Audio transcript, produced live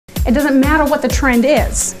It doesn't matter what the trend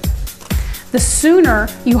is. The sooner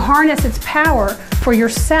you harness its power for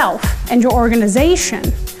yourself and your organization,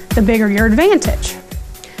 the bigger your advantage.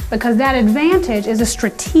 Because that advantage is a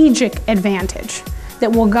strategic advantage that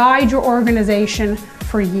will guide your organization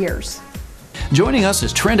for years. Joining us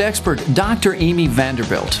is trend expert Dr. Amy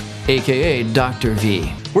Vanderbilt, aka Dr.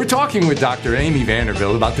 V. We're talking with Dr. Amy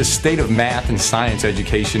Vanderbilt about the state of math and science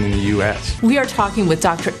education in the U.S. We are talking with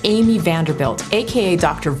Dr. Amy Vanderbilt, aka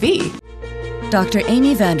Dr. V. Dr.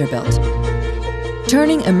 Amy Vanderbilt,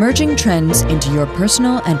 turning emerging trends into your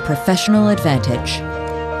personal and professional advantage.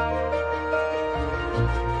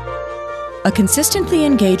 A consistently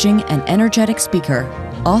engaging and energetic speaker,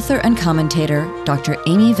 author and commentator, Dr.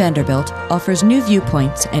 Amy Vanderbilt offers new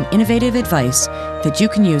viewpoints and innovative advice that you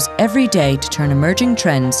can use every day to turn emerging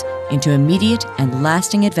trends into immediate and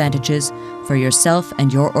lasting advantages for yourself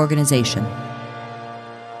and your organization.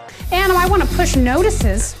 And I want to push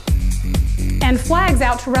notices and flags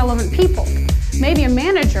out to relevant people. Maybe a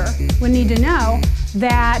manager would need to know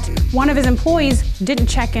that one of his employees didn't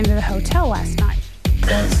check into the hotel last night.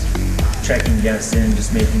 Checking guests in,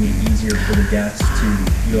 just making it easier for the guests to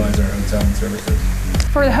utilize our hotel and services.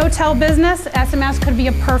 For the hotel business, SMS could be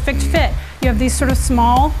a perfect fit. You have these sort of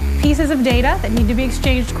small pieces of data that need to be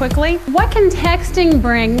exchanged quickly. What can texting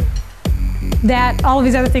bring that all of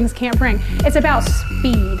these other things can't bring? It's about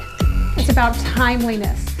speed. It's about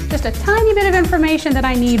timeliness. Just a tiny bit of information that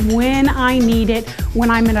I need when I need it,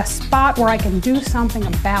 when I'm in a spot where I can do something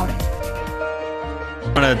about it.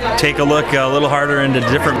 I'm going to take a look a little harder into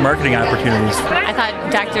different marketing opportunities. I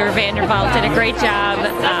thought Dr. Vanderbilt did a great job.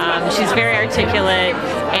 She's very articulate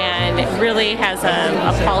and really has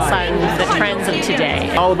a pulse on the trends of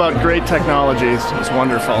today. All about great technologies. It's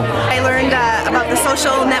wonderful. I learned about the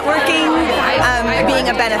social networking being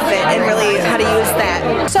a benefit and really how to use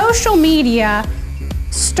that. Social media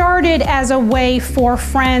started as a way for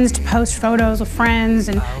friends to post photos of friends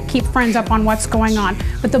and keep friends up on what's going on.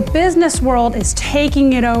 But the business world is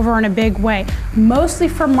taking it over in a big way, mostly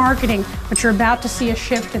for marketing, but you're about to see a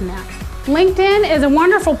shift in that. LinkedIn is a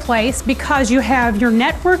wonderful place because you have your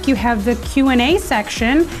network, you have the Q&A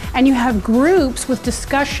section, and you have groups with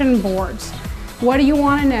discussion boards. What do you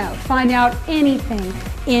want to know? Find out anything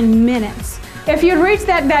in minutes. If you'd reach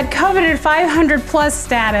that coveted 500 plus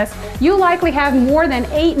status, you likely have more than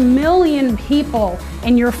 8 million people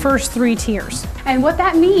in your first 3 tiers. And what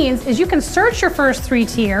that means is you can search your first 3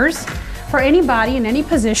 tiers for anybody in any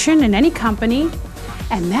position in any company,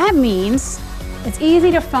 and that means it's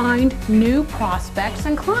easy to find new prospects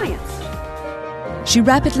and clients. She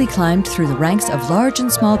rapidly climbed through the ranks of large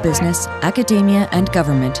and small business, academia, and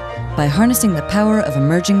government by harnessing the power of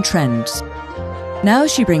emerging trends. Now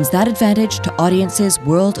she brings that advantage to audiences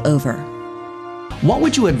world over. What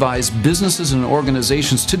would you advise businesses and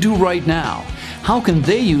organizations to do right now? How can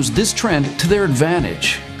they use this trend to their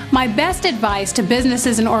advantage? My best advice to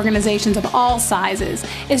businesses and organizations of all sizes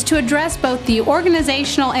is to address both the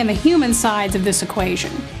organizational and the human sides of this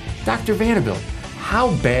equation. Dr. Vanderbilt,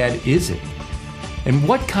 how bad is it? And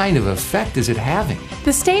what kind of effect is it having?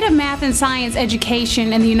 The state of math and science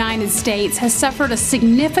education in the United States has suffered a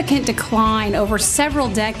significant decline over several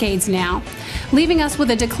decades now, leaving us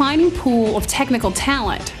with a declining pool of technical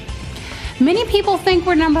talent. Many people think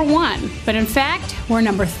we're number 1, but in fact, we're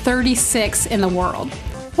number 36 in the world.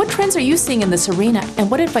 What trends are you seeing in this arena, and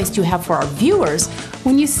what advice do you have for our viewers?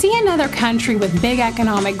 When you see another country with big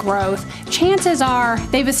economic growth, chances are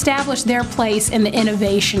they've established their place in the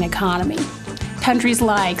innovation economy. Countries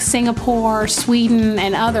like Singapore, Sweden,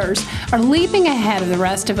 and others are leaping ahead of the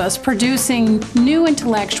rest of us, producing new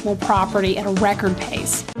intellectual property at a record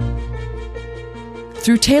pace.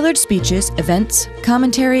 Through tailored speeches, events,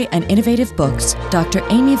 commentary, and innovative books, Dr.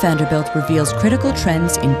 Amy Vanderbilt reveals critical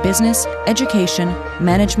trends in business, education,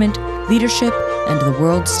 management, leadership, and the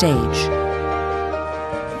world stage.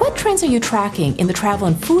 What trends are you tracking in the travel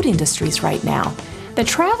and food industries right now? The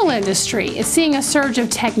travel industry is seeing a surge of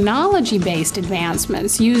technology-based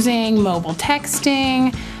advancements using mobile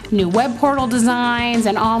texting, new web portal designs,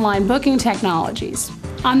 and online booking technologies.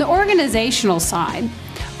 On the organizational side,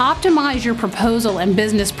 optimize your proposal and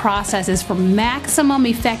business processes for maximum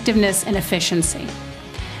effectiveness and efficiency.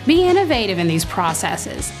 Be innovative in these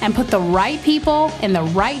processes and put the right people in the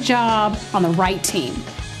right job on the right team.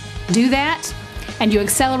 Do that, and you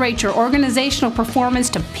accelerate your organizational performance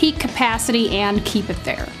to peak capacity and keep it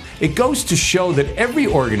there. It goes to show that every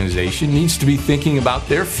organization needs to be thinking about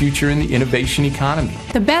their future in the innovation economy.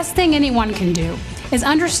 The best thing anyone can do is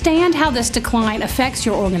understand how this decline affects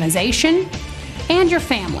your organization and your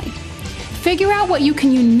family. Figure out what you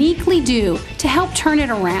can uniquely do to help turn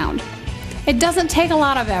it around. It doesn't take a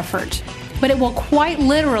lot of effort, but it will quite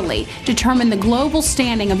literally determine the global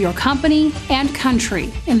standing of your company and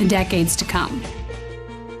country in the decades to come.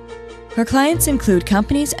 Her clients include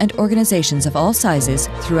companies and organizations of all sizes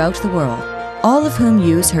throughout the world, all of whom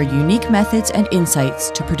use her unique methods and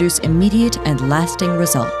insights to produce immediate and lasting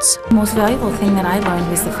results. The most valuable thing that I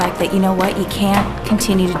learned was the fact that, you know what, you can't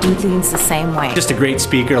continue to do things the same way. Just a great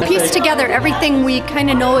speaker. Pieced together everything we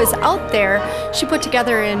kind of know is out there, she put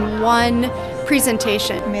together in one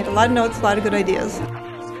presentation. Made a lot of notes, a lot of good ideas.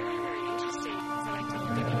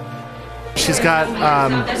 She's got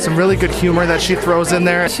some really good humor that she throws in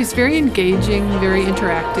there. She's very engaging, very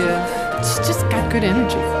interactive. She's just got good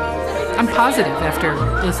energy. I'm positive after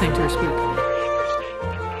listening to her speak.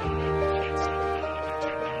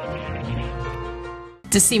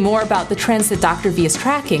 To see more about the trends that Dr. V is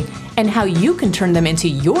tracking and how you can turn them into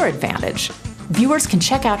your advantage, viewers can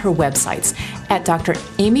check out her websites at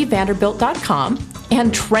dramyvanderbilt.com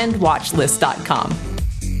and trendwatchlist.com.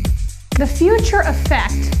 The future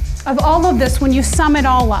effect of all of this, when you sum it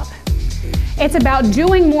all up, it's about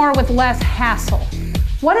doing more with less hassle.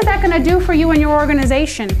 What is that going to do for you and your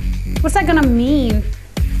organization? What's that going to mean?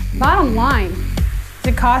 Bottom line, is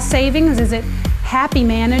it cost savings? Is it happy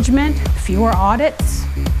management? Fewer audits?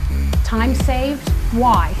 Time saved?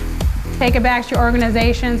 Why? Take it back to your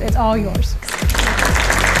organizations. It's all yours.